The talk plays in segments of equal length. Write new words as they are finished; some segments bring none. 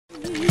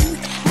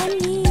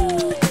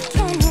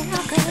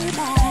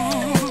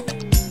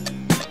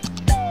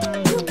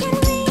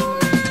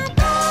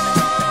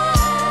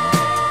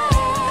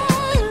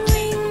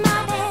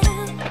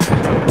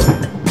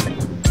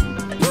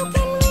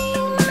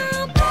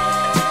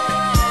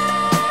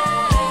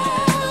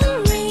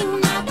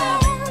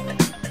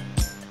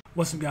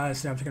What's up, guys?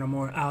 Today I'm checking out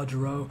more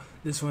Jarreau.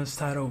 This one's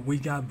titled We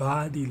Got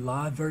By, the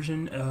live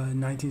version,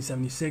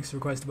 1976,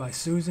 requested by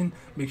Susan.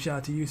 Big shout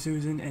out to you,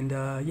 Susan. And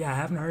yeah, I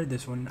haven't heard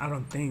this one, I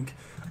don't think.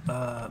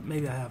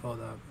 Maybe I have, hold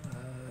up.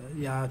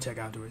 Yeah, I'll check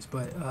afterwards.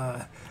 But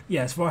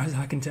yeah, as far as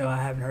I can tell,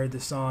 I haven't heard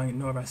this song,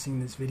 nor have I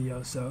seen this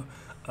video. So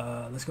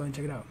let's go ahead and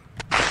check it out.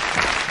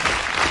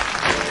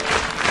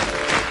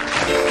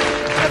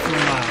 Definitely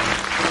loud.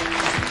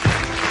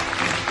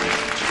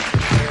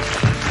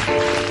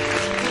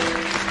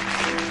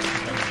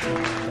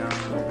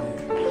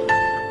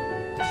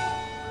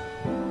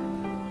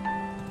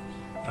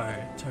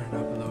 Alright, turn it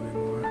up a little bit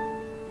more.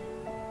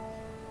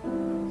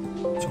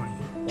 20.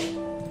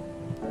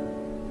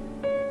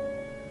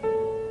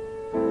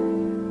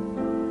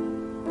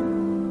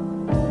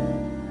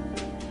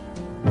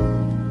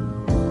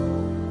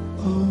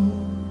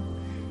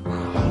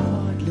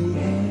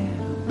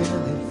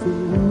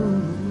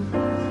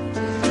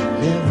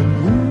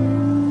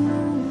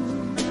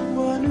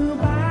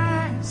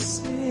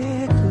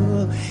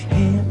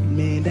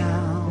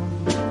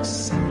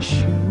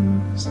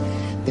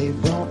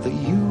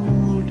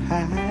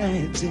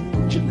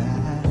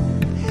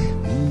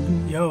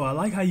 Yo, I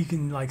like how you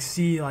can like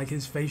see like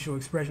his facial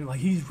expression. Like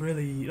he's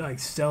really like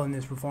selling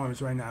this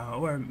performance right now,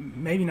 or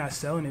maybe not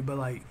selling it, but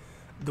like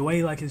the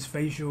way like his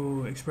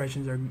facial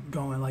expressions are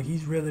going, like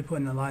he's really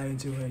putting a lot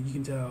into it. You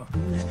can tell.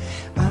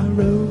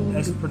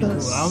 That's pretty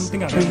cool. I don't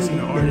think I've ever seen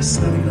an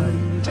artist really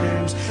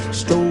like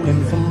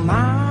strolling for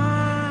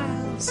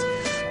miles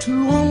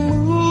to a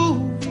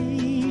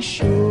movie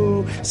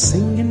show,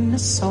 singing the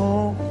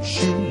song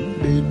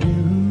they do,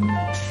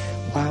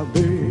 while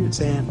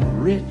birds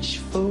and rich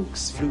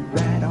folks flew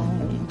right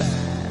on by.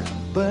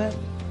 But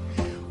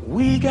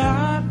we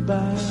got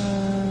by.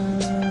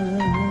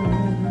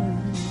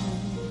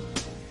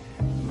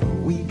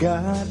 We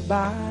got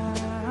by.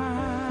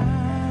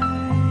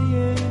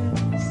 Yes,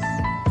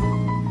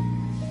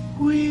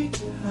 we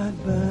got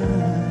by.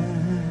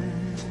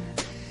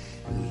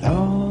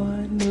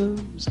 Lord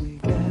knows we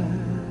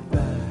got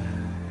by.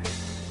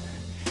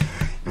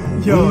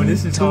 Yo,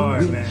 this is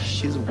hard, man.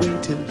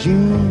 Wait till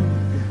June.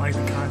 Like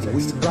the context.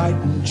 We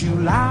brighten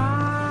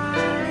July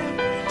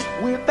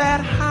with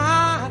that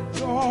hot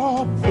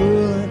dog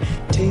food.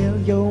 Tell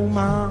your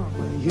mama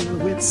you're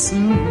with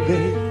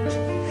Susie.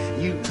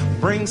 You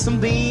bring some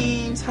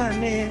beans,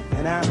 honey,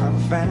 and I'll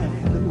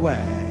find a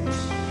way.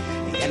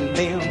 And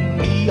them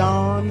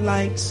neon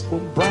lights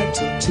will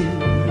brighten too.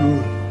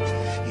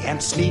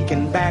 And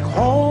sneaking back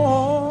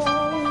home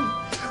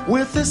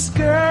with this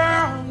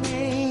girl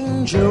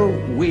named Joe,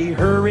 we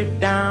hurried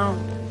down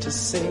to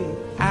say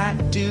I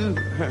do.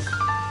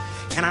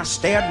 And I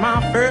stared my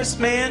first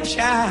man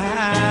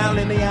child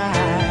in the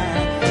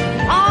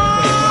eye.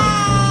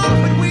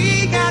 Oh, but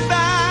we got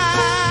by.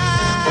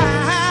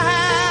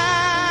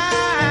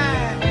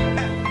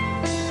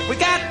 We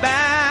got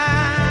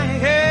by.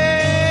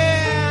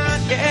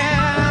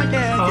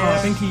 Yeah. I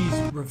think he's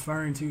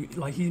referring to,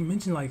 like he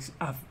mentioned, like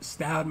I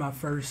stabbed my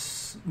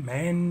first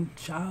man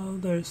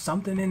child or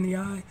something in the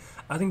eye.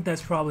 I think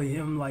that's probably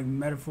him, like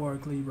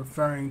metaphorically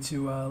referring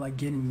to like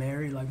getting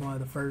married, like one of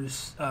the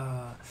first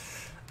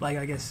like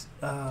I guess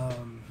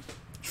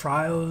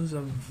trials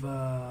of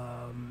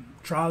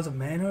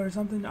manhood or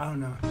something. I don't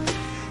know.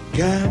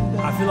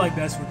 I feel like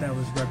that's what that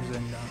was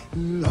representing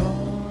though.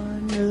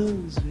 Lord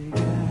knows we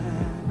got,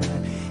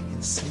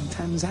 and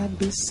sometimes I'd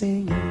be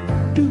singing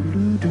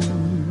doo-doo-doo,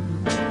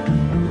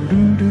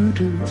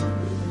 doo-doo-doo.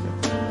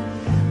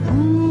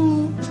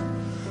 Ooh,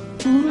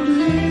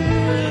 doo-doo-doo-doo.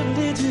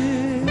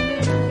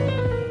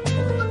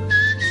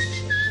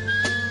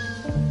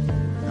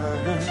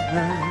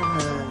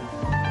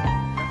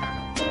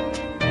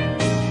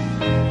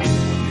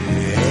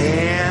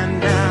 And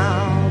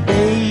now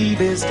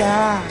baby's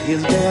got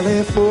his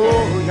belly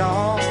full,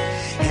 y'all,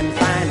 and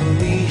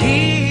finally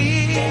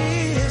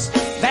here's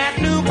that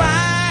new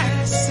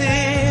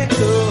bicycle,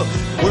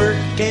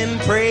 working,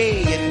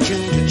 praying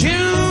June to June,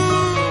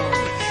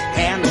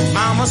 and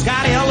mama's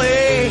got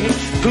LA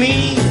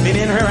gleaming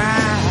in her eye.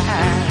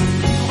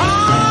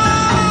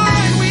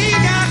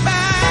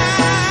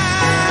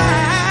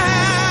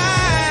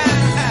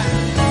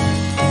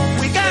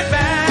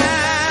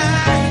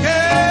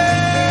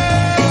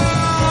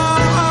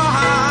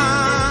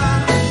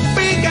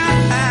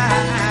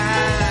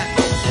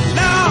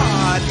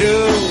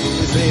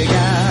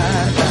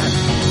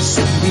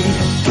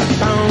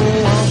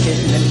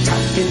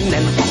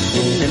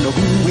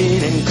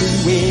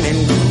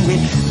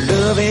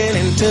 Loving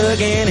and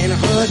tugging and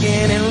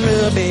hugging and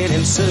rubbing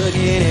and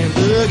sugging and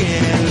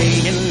bugging and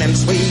laying and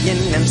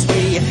swaying and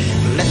swaying,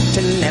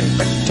 letting and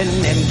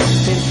betting and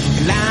betting,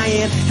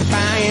 lying and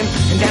buying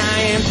and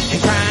dying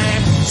and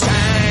crying,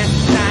 sighing,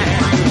 lying.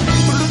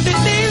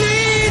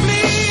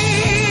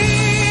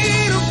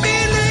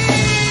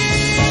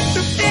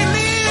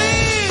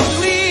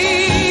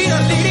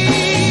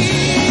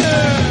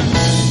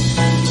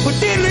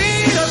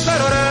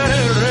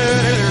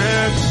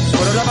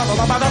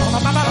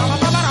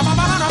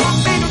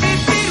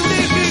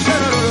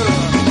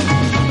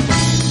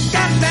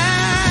 Got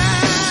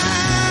that.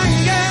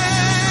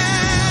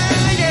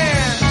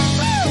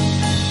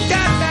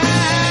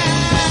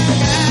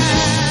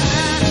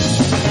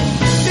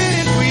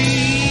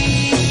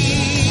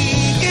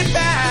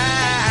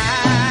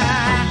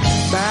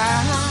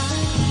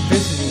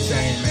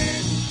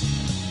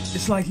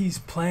 like he's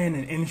playing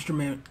an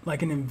instrument,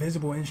 like an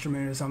invisible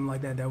instrument or something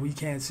like that that we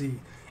can't see.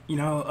 You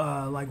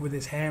know, like with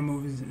his hand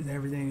movements and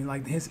everything,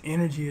 like his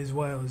energy as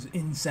well is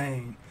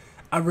insane.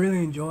 I'm really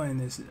enjoying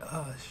this.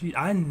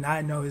 I did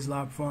not know his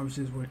live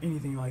performances were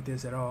anything like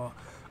this at all,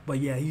 but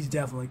yeah, he's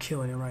definitely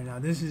killing it right now.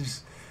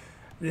 This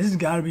has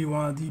got to be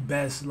one of the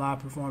best live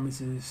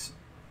performances.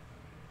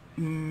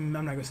 I'm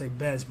not gonna say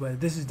best, but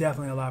this is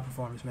definitely a live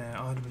performance, man.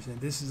 100%.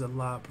 This is a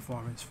live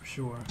performance for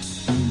sure.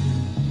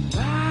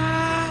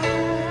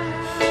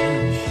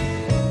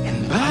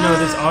 I know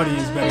this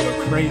audience better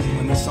go crazy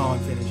when this song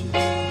finishes.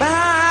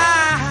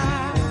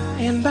 By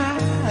and by.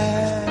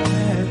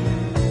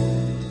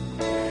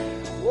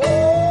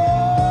 Whoa,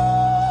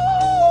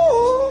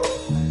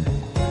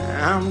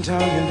 I'm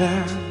talking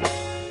about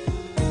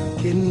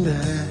getting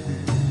by.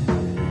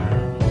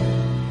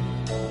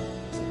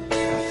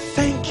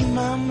 Thank you,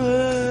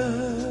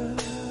 Mama.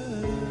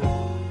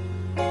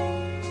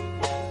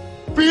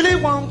 Really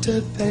want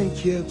to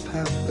thank you,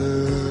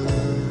 Papa.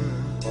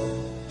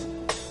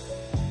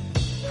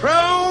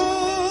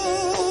 Providing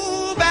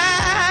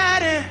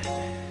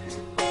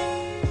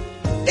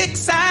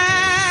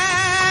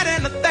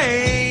exciting the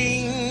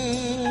things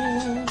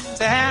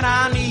that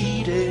I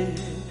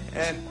needed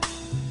and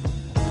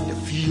to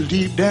feel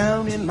deep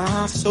down in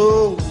my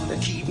soul to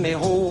keep me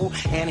whole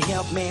and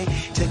help me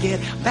to get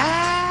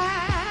by.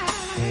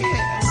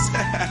 Yes.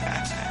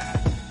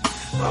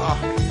 Oh,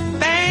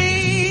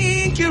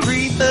 thank you,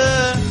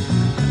 Rita.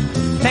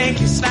 Thank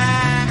you,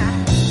 Sly.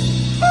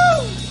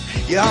 Woo!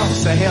 You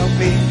also helped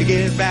me to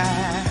get by.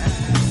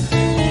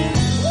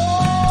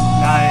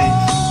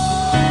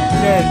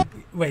 Nice.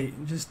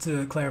 Wait, just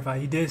to clarify,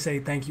 he did say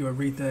thank you,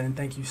 Aretha, and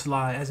thank you,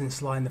 Sly, as in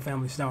Sly and the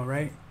Family Stone,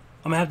 right?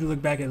 I'm gonna have to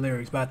look back at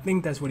lyrics, but I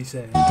think that's what he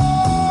said.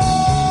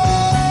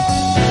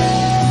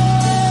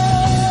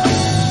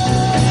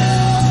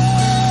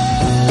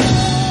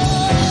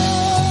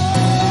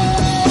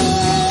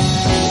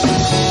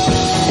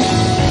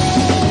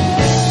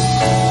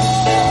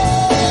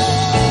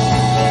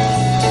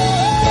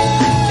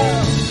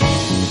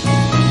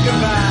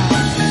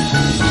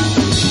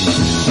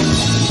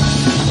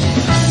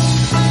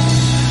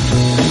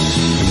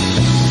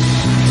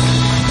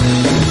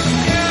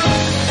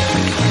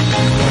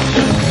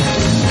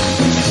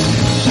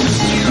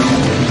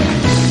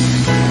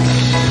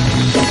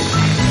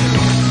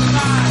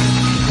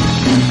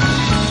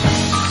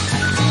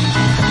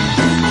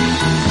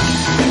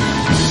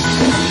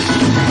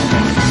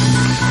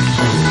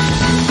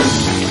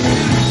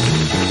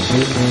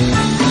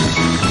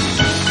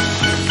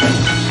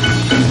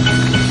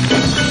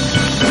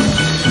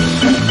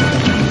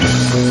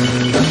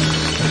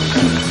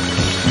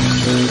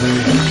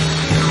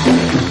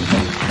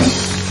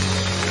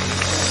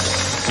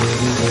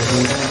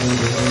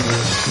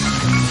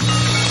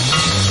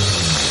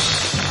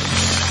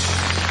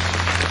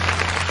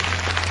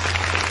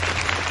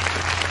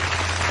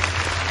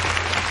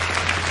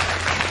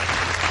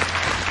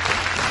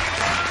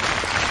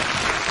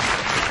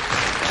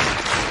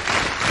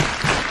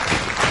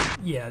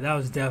 Yeah, that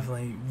was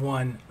definitely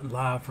one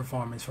live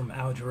performance from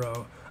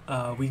Jarreau.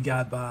 We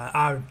got by.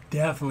 I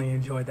definitely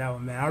enjoyed that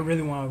one, man. I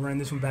really want to run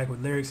this one back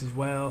with lyrics as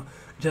well,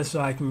 just so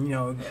I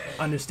can,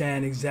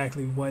 understand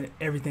exactly what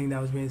everything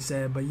that was being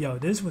said. But yo,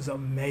 this was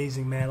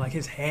amazing, man. Like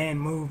his hand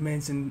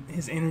movements and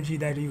his energy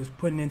that he was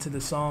putting into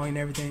the song and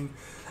everything.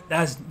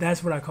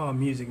 That's what I call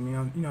music, you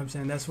know what I'm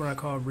saying? That's what I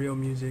call real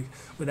music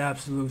with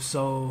absolute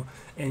soul.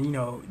 And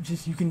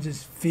you can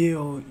just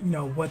feel,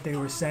 what they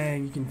were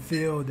saying. You can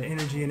feel the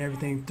energy and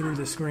everything through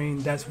the screen.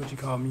 That's what you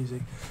call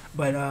music.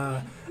 But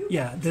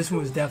yeah, this one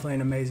was definitely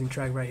an amazing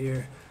track right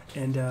here,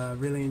 and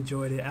really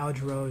enjoyed it.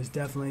 Jarreau is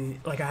definitely,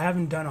 like, I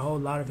haven't done a whole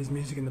lot of his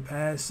music in the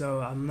past,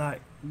 so I'm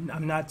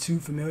not too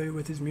familiar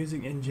with his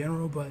music in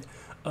general, but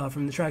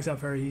from the tracks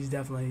I've heard, he's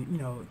definitely,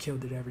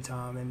 killed it every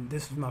time. And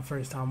this was my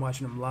first time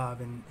watching him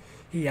live, and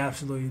he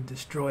absolutely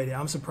destroyed it.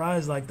 I'm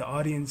surprised, like, the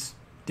audience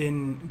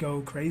didn't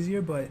go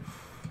crazier, but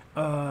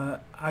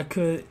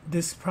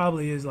this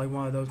probably is like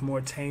one of those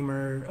more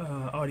tamer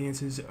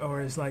audiences,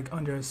 or it's like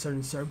under a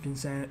certain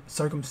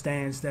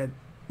circumstance that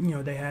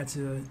they had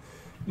to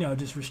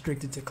just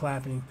restrict it to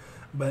clapping.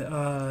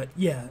 But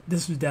yeah,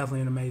 this was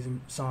definitely an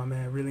amazing song,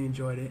 man. I really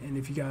enjoyed it. And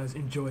if you guys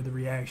enjoyed the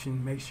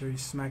reaction, make sure you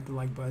smack the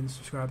like button,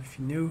 subscribe if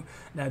you're new.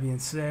 That being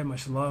said,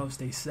 much love,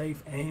 stay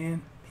safe,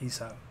 and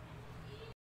peace out.